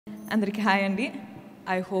అందరికీ హాయ్ అండి.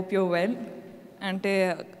 I hope your well. అంటే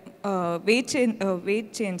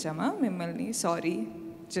వెయిట్ చేయించామా మిమ్మల్ని? Sorry,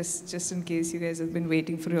 just in case you guys have been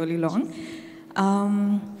waiting for really long.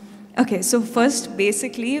 Okay, so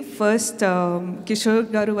basically Kishore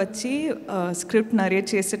గారు వచ్చి script narrate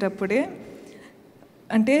చేసేటప్పుడే,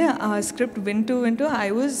 అంటే ఆ స్క్రిప్ట్ వింటూ I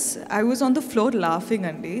was on the floor laughing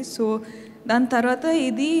అండి. సో దాని తర్వాత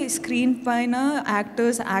ఇది స్క్రీన్ పైన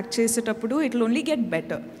యాక్టర్స్ యాక్ట్ చేసేటప్పుడు it will only get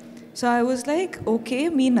better. So I was like, okay,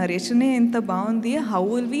 మీ నరేషనే ఎంత బాగుంది, how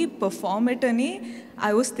will we perform it అని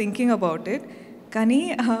I was thinking about it. కానీ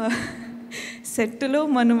సెట్లో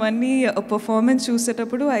మనం అన్ని పర్ఫార్మెన్స్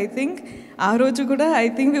చూసేటప్పుడు ఐ థింక్ ఆ రోజు కూడా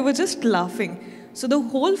we were just laughing. So the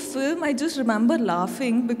whole film I just remember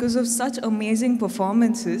laughing because of such amazing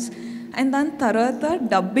performances. And దాని తర్వాత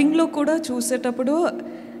డబ్బింగ్లో కూడా చూసేటప్పుడు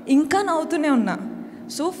ఇంకా నవ్వుతూనే ఉన్నా.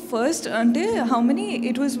 సో ఫస్ట్ అంటే how many,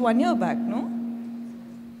 it was 1 year back, no?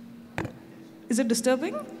 Is it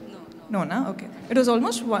disturbing? No, na? Okay. It was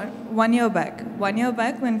almost one year back. 1 year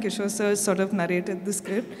back when Kishore sir sort of narrated the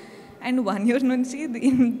script. And 1 year నుంచి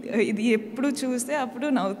ఇది ఎప్పుడు చూస్తే అప్పుడు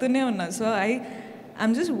నవ్వుతూనే ఉన్నా. So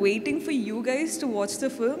I'm just waiting for you guys to watch the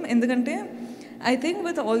film. ఎందుకంటే I think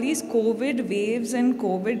with all these COVID waves and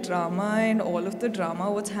COVID drama and all of the drama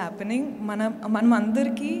what's happening, మనం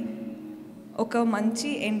అందరికీ ఒక మంచి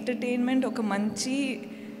ఎంటర్టైన్మెంట్, ఒక మంచి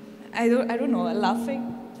I don't know, laughing.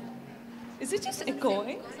 Is it just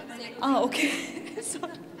echoing? Okay.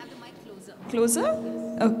 Sorry. Have the mic closer?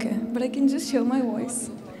 Okay. But I can just hear my voice.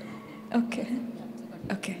 Okay.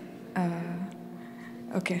 Okay.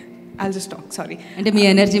 I'll just talk. Sorry. అంటే మీ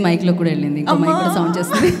energy మైక్లో కూడా వెళ్ళింది, ఇంకో మైక్ కూడా sound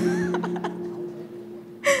చేస్తుంది.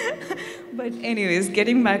 But anyways,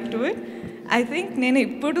 getting back to it, I think నేను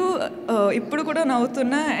ఇప్పుడు కూడా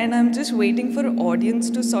నవ్వుతున్నా, and I'm just waiting for audience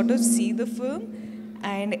to sort of see the film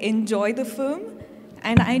and enjoy the film.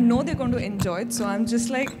 And I know they're going to enjoy it, so I'm just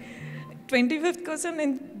like 25th కోసం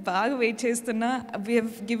నేను బాగా wait చేస్తున్నా. We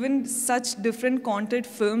have given such different content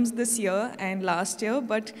films this year and last year,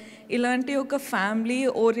 but ఇలాంటి ఒక family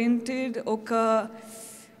oriented, ఒక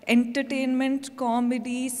entertainment,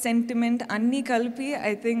 comedy, sentiment అన్నీ కలిపి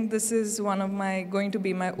I think this is going to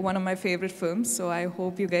be one of my favorite films, so I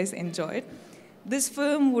hope you guys enjoy it. This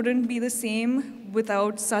film wouldn't be the same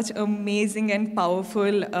without such amazing and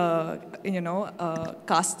powerful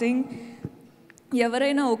casting.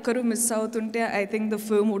 ఎవరైనా ఒక్కరు miss అవుతుంటే I think the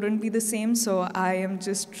film wouldn't be the same. So I am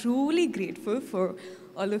just truly grateful for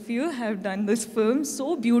all of you have done this film so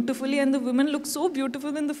beautifully, and the women look so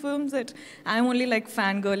beautiful in the film that I'm only like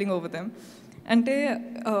fangirling over them. అంటే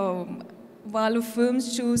వాళ్ళు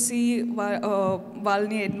films చూసి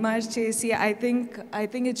వాళ్ళని admire చేసి I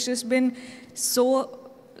think it's just been so,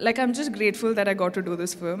 like, I'm just grateful that I got to do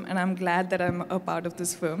this film, and I'm glad that I'm a part of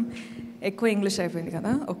this film. ఎక్కువ English అయిపోయింది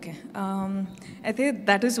కదా, okay. అయితే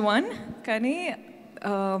that is one. కానీ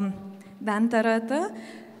దాని తర్వాత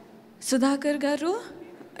సుధాకర్ గారు,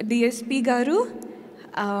 DSP గారు,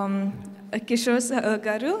 కిషోర్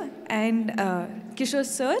గారు, and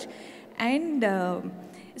Kishore sir and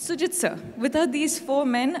Sujit sir. Without these 4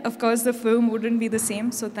 men, of course, the film wouldn't be the same.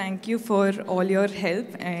 So thank you for all your help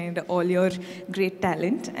and all your great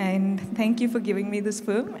talent. And thank you for giving me this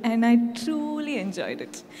film. And I truly enjoyed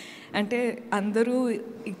it. అంటే అందరూ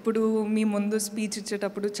ఇప్పుడు మీ ముందు speech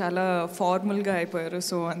ఇచ్చేటప్పుడు చాలా ఫార్మల్గా అయిపోయారు.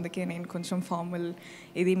 So అందుకే నేను కొంచెం ఫార్మల్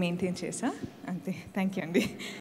ఇది మెయింటైన్ చేశా. అంతే. థ్యాంక్ యూ అండి.